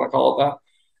distribution, if you want to call it that.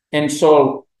 And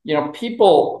so,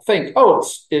 people think, oh,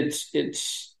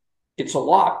 it's a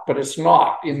lot, but it's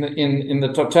not. In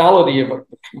the totality of the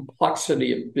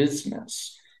complexity of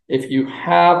business, if you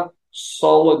have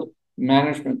solid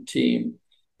management team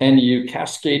and you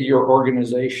cascade your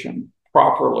organization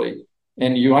properly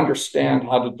and you understand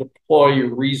how to deploy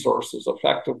your resources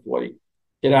effectively,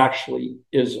 it actually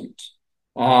isn't.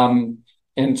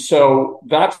 And so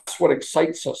that's what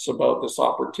excites us about this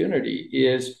opportunity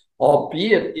is,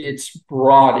 albeit it's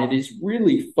broad, it is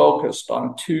really focused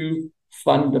on two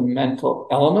fundamental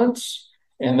elements.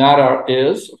 And that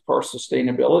is, of course,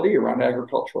 sustainability around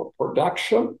agricultural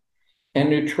production and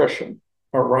nutrition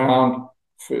around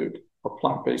food or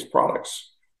plant-based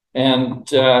products. And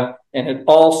it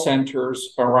all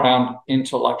centers around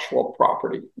intellectual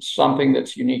property, something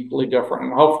that's uniquely different.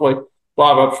 And hopefully,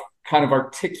 Bob, I've kind of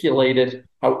articulated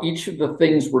how each of the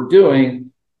things we're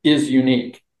doing is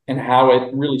unique and how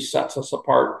it really sets us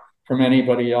apart from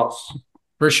anybody else.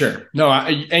 For sure. No,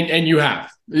 and you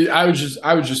have. I was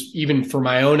just even for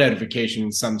my own edification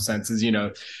in some senses,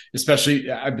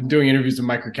 especially I've been doing interviews with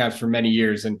microcaps for many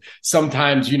years, and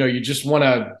sometimes, you just want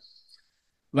to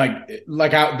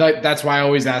that's why I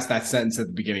always ask that sentence at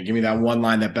the beginning. Give me that one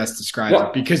line that best describes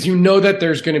it, because that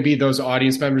there's going to be those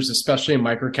audience members, especially in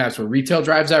microcaps where retail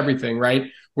drives everything, right?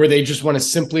 Where they just want to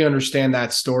simply understand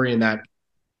that story in that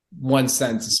one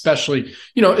sentence, especially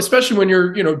when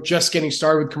you're, just getting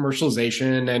started with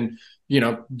commercialization and,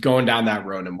 going down that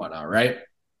road and whatnot, right?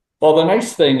 Well, the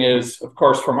nice thing is, of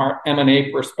course, from our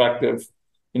M&A perspective,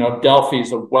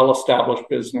 Delphi's a well-established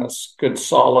business, good,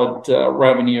 solid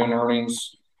revenue and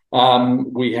earnings.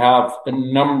 We have a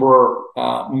number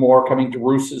more coming.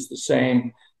 DeRusse is the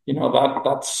same.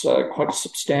 That's quite a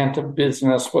substantive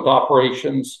business with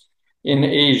operations in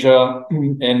Asia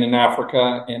and in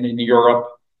Africa and in Europe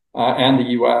and the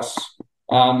US.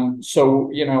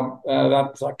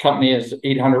 That company has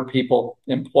 800 people,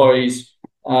 employees.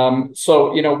 And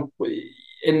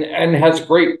has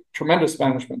tremendous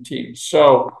management teams.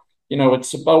 So,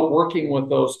 it's about working with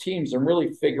those teams and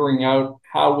really figuring out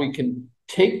how we can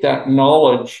take that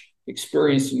knowledge,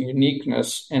 experience, and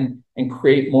uniqueness and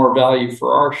create more value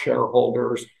for our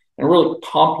shareholders and really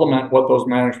complement what those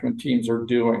management teams are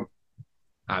doing.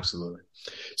 Absolutely.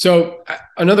 So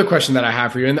another question that I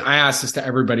have for you, and I ask this to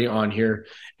everybody on here,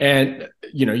 and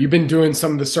you've been doing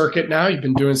some of the circuit now. You've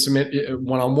been doing some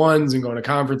one-on-ones and going to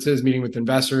conferences, meeting with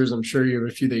investors. I'm sure you have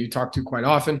a few that you talk to quite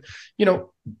often.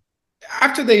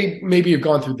 After they maybe have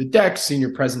gone through the deck, seen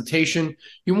your presentation,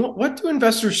 what do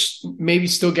investors maybe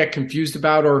still get confused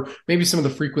about, or maybe some of the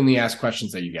frequently asked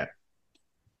questions that you get?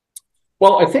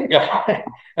 Well, I think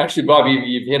actually, Bob,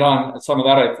 you've hit on some of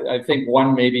that. I think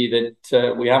one maybe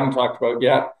that we haven't talked about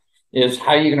yet is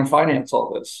how you're going to finance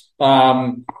all this.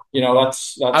 That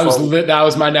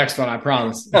was my next one, I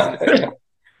promise.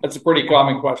 That's a pretty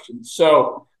common question.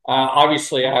 So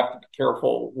obviously, I have to be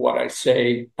careful what I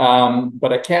say,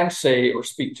 but I can say or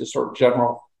speak to sort of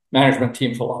general management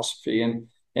team philosophy.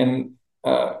 And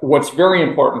what's very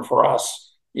important for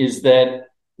us is that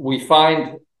we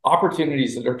find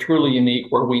opportunities that are truly unique,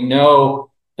 where we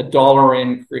know $1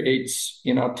 in creates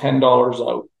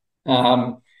 $10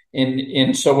 out.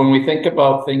 And so when we think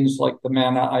about things like the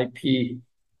Mana IP,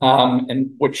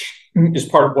 and which is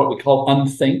part of what we call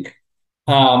unthink,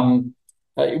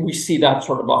 we see that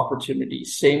sort of opportunity.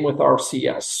 Same with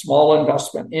RCS, small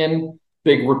investment in,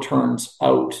 big returns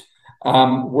out.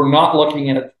 We're not looking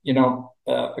at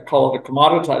I call it a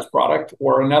commoditized product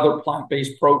or another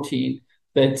plant-based protein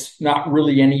that's not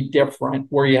really any different,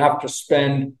 where you have to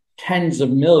spend tens of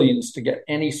millions to get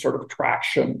any sort of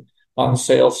traction on the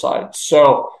sales side.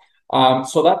 So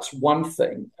that's one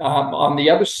thing. On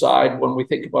the other side, when we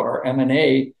think about our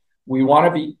M&A, we want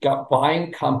to be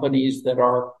buying companies that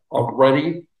are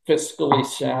already fiscally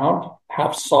sound,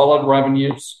 have solid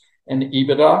revenues and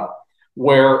EBITDA,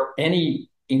 where any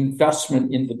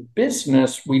investment in the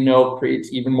business we know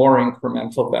creates even more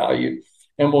incremental value.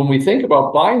 And when we think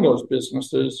about buying those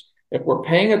businesses, if we're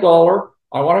paying $1,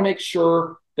 I want to make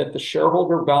sure that the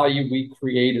shareholder value we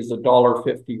create is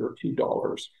 $1.50 or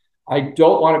 $2. I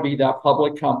don't want to be that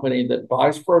public company that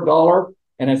buys for $1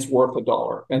 and it's worth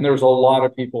 $1. And there's a lot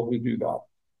of people who do that.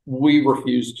 We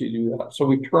refuse to do that. So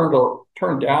we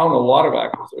turned down a lot of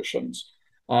acquisitions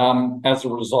as a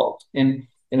result. And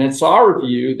it's our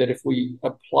view that if we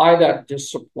apply that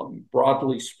discipline,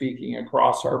 broadly speaking,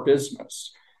 across our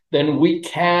business, then we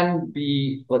can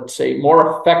be, let's say,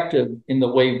 more effective in the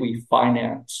way we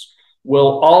finance.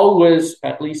 We'll always,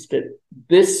 at least at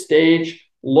this stage,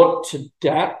 look to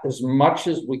debt as much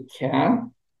as we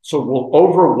can. So we'll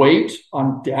overweight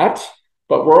on debt,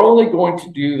 but we're only going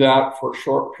to do that for a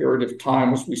short period of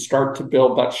time as we start to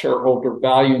build that shareholder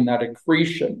value and that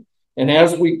accretion. And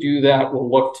as we do that, we'll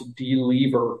look to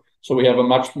delever so we have a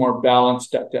much more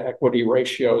balanced debt to equity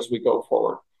ratio as we go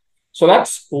forward. So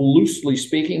that's loosely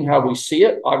speaking how we see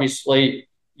it. Obviously,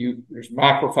 there's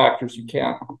macro factors you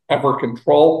can't ever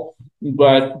control,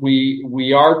 but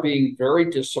we are being very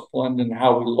disciplined in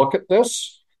how we look at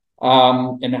this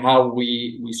and how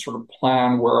we sort of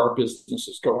plan where our business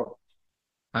is going.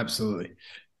 Absolutely.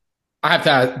 I have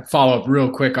to follow up real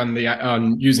quick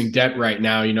on using debt right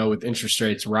now, with interest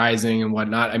rates rising and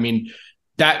whatnot. I mean,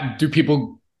 do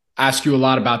people ask you a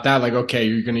lot about that? Like, okay,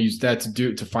 you're going to use debt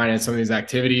to finance some of these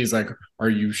activities. Like, are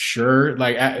you sure?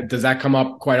 Like, does that come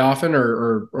up quite often,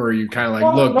 or are you kind of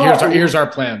like, look, here's our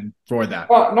plan for that?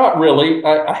 Well, not really.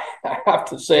 I have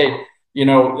to say,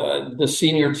 the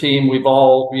senior team, we're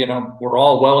all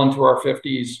well into our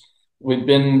 50s. We've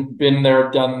been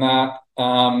there, done that.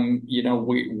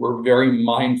 We're very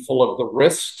mindful of the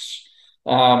risks.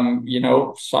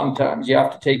 Sometimes you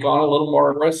have to take on a little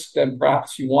more risk than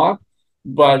perhaps you want.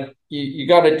 But you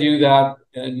got to do that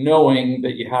knowing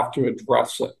that you have to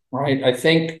address it, right? I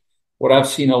think what I've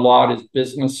seen a lot is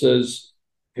businesses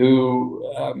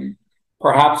who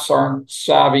perhaps aren't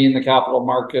savvy in the capital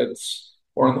markets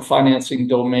or in the financing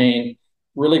domain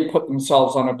really put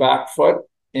themselves on a back foot.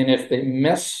 And if they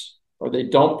miss or they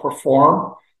don't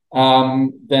perform,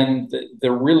 then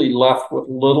they're really left with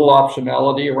little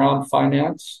optionality around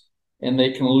finance, and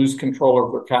they can lose control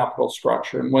of their capital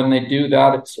structure. And when they do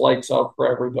that, it's lights out for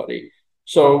everybody.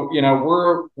 So,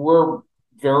 we're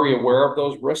very aware of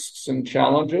those risks and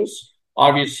challenges.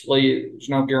 Obviously, there's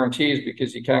no guarantees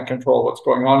because you can't control what's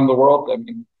going on in the world. I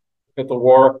mean, look at the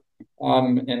war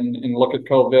and look at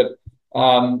COVID.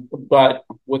 But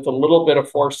with a little bit of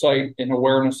foresight and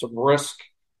awareness of risk,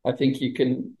 I think you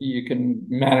can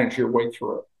manage your way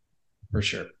through it. For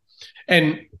sure.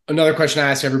 And another question I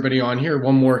ask everybody on here,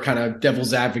 one more kind of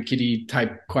devil's advocate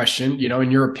type question,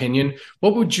 in your opinion,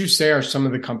 what would you say are some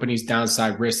of the company's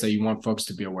downside risks that you want folks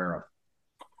to be aware of?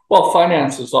 Well,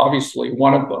 finance is obviously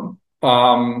one of them.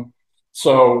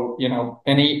 So,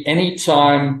 any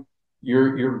time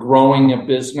you're growing a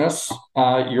business,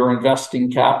 you're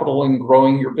investing capital in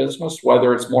growing your business,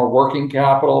 whether it's more working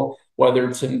capital, whether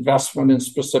it's investment in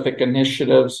specific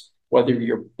initiatives, whether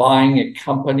you're buying a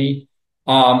company.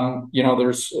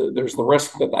 There's the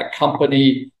risk that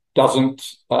company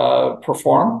doesn't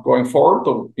perform going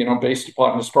forward, based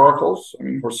upon historicals. I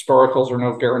mean, historicals are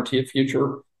no guarantee of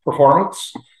future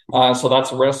performance. So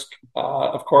that's a risk.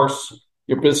 Of course,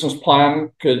 your business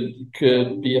plan could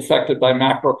be affected by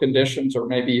macro conditions, or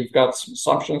maybe you've got some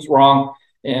assumptions wrong,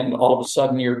 and all of a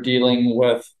sudden you're dealing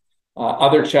with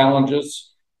other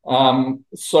challenges.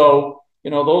 So,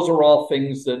 those are all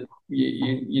things that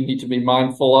you need to be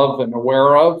mindful of and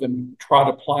aware of and try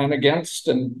to plan against,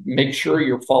 and make sure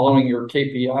you're following your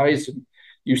KPIs and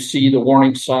you see the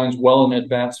warning signs well in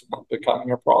advance of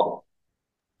becoming a problem.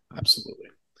 Absolutely.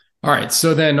 All right.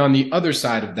 So then on the other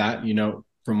side of that,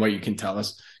 from what you can tell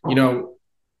us,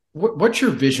 what's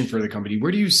your vision for the company?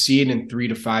 Where do you see it in 3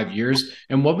 to 5 years?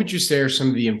 And what would you say are some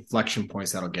of the inflection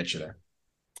points that'll get you there?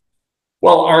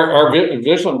 Well, our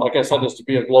vision, like I said, is to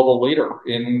be a global leader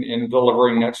in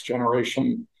delivering next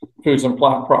generation foods and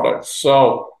plant products.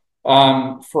 So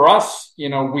for us,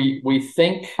 we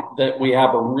think that we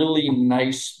have a really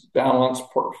nice balanced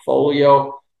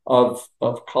portfolio of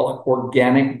call it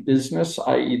organic business,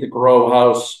 i.e. the grow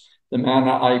house, the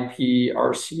Mana IP,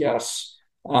 RCS,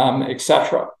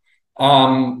 etc.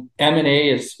 M&A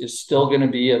is still going to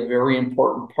be a very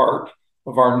important part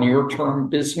of our near-term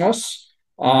business.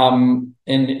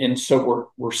 And so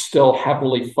we're still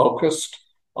heavily focused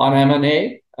on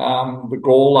M&A. The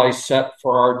goal I set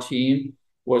for our team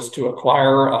was to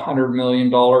acquire $100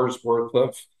 million worth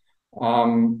of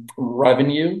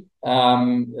revenue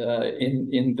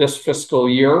in this fiscal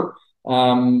year.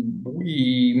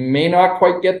 We may not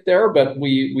quite get there, but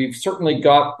we've certainly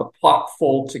got the pot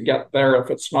full to get there. If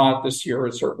it's not this year,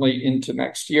 it's certainly into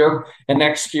next year. And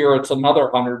next year, it's another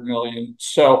 $100 million.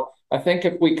 So I think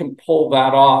if we can pull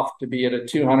that off to be at a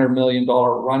 $200 million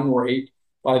run rate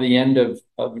by the end of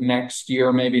next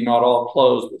year, maybe not all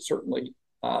closed, but certainly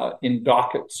in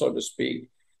docket, so to speak,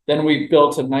 then we've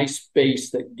built a nice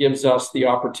base that gives us the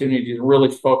opportunity to really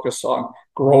focus on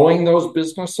growing those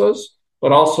businesses,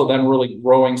 but also then really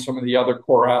growing some of the other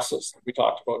core assets that we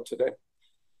talked about today.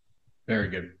 Very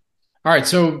good. All right.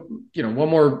 So, one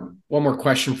more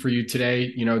question for you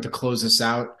today, to close this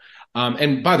out.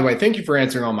 And by the way, thank you for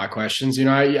answering all my questions.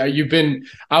 I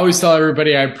always tell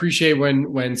everybody I appreciate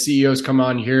when CEOs come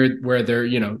on here where they're,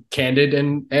 candid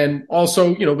and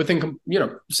also, within,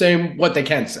 saying what they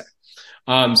can say.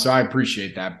 So I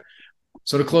appreciate that.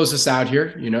 So to close this out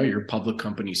here, you're a public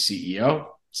company CEO.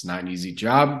 It's not an easy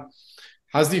job.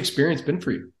 How's the experience been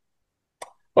for you?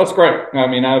 That's great. I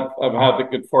mean, I've had the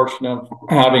good fortune of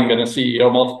having been a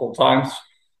CEO multiple times.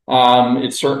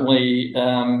 It's certainly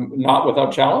not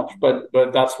without challenge, but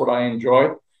that's what I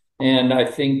enjoy. And I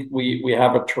think we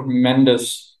have a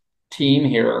tremendous team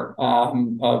here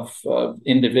of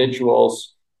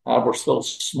individuals. We're still a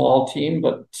small team,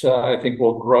 but I think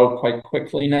we'll grow quite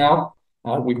quickly now.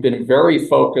 We've been very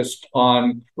focused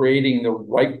on creating the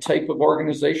right type of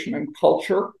organization and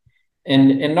culture,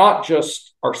 and not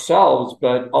just ourselves,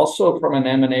 but also from an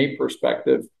M&A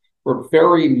perspective. We're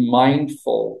very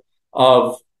mindful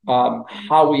of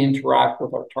how we interact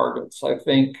with our targets. I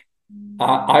think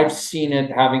I've seen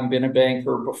it, having been a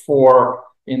banker before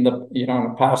in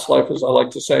the past life, as I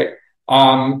like to say.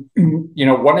 One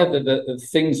of the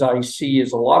things I see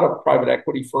is a lot of private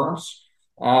equity firms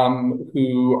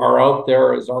who are out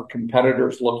there as our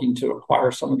competitors looking to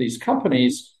acquire some of these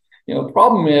companies. The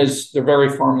problem is they're very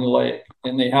formulaic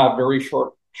and they have very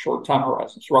short time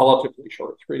horizons, relatively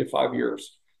short, 3 to 5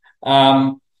 years.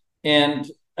 They're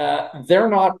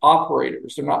not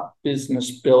operators. They're not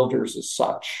business builders as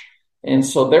such. And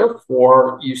so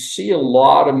therefore, you see a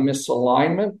lot of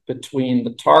misalignment between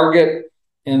the target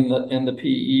and the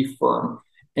PE firm.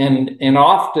 And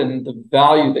often the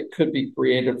value that could be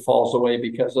created falls away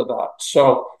because of that.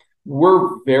 So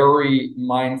we're very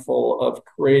mindful of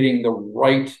creating the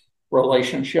right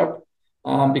relationship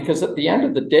because at the end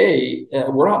of the day,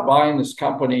 we're not buying this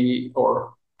company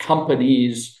or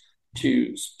companies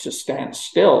to stand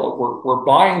still. We're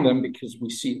buying them because we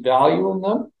see value in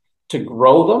them, to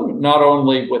grow them, not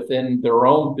only within their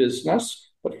own business,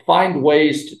 but find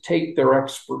ways to take their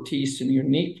expertise and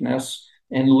uniqueness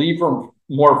and lever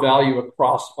more value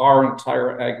across our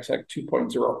entire AgTech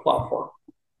 2.0 platform.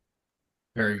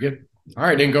 Very good. All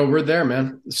right, Ingo, we're there,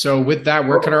 man. So with that,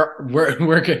 where can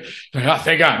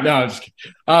thank God. No, I'm just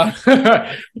kidding.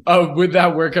 With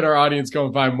that, where can our audience go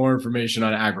and find more information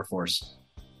on AgriFORCE?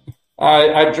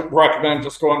 I recommend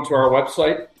just going to our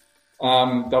website,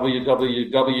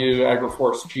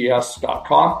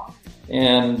 www.agriforcegs.com.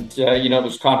 And,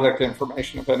 there's contact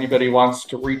information if anybody wants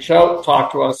to reach out,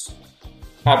 talk to us.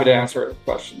 Happy to answer any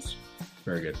questions.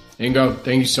 Very good. Ingo,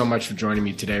 thank you so much for joining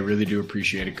me today. Really do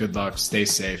appreciate it. Good luck. Stay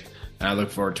safe. And I look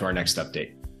forward to our next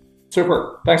update.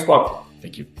 Super. Thanks, Bob.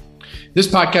 Thank you. This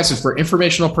podcast is for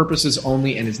informational purposes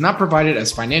only and is not provided as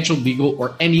financial, legal,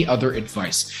 or any other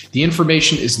advice. The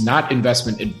information is not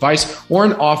investment advice or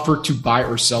an offer to buy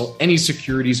or sell any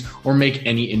securities or make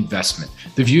any investment.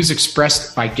 The views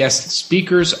expressed by guest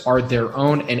speakers are their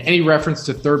own, and any reference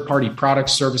to third-party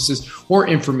products, services, or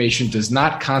information does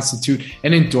not constitute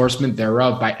an endorsement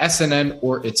thereof by SNN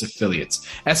or its affiliates.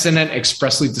 SNN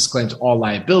expressly disclaims all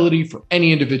liability for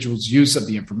any individual's use of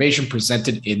the information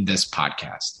presented in this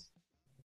podcast.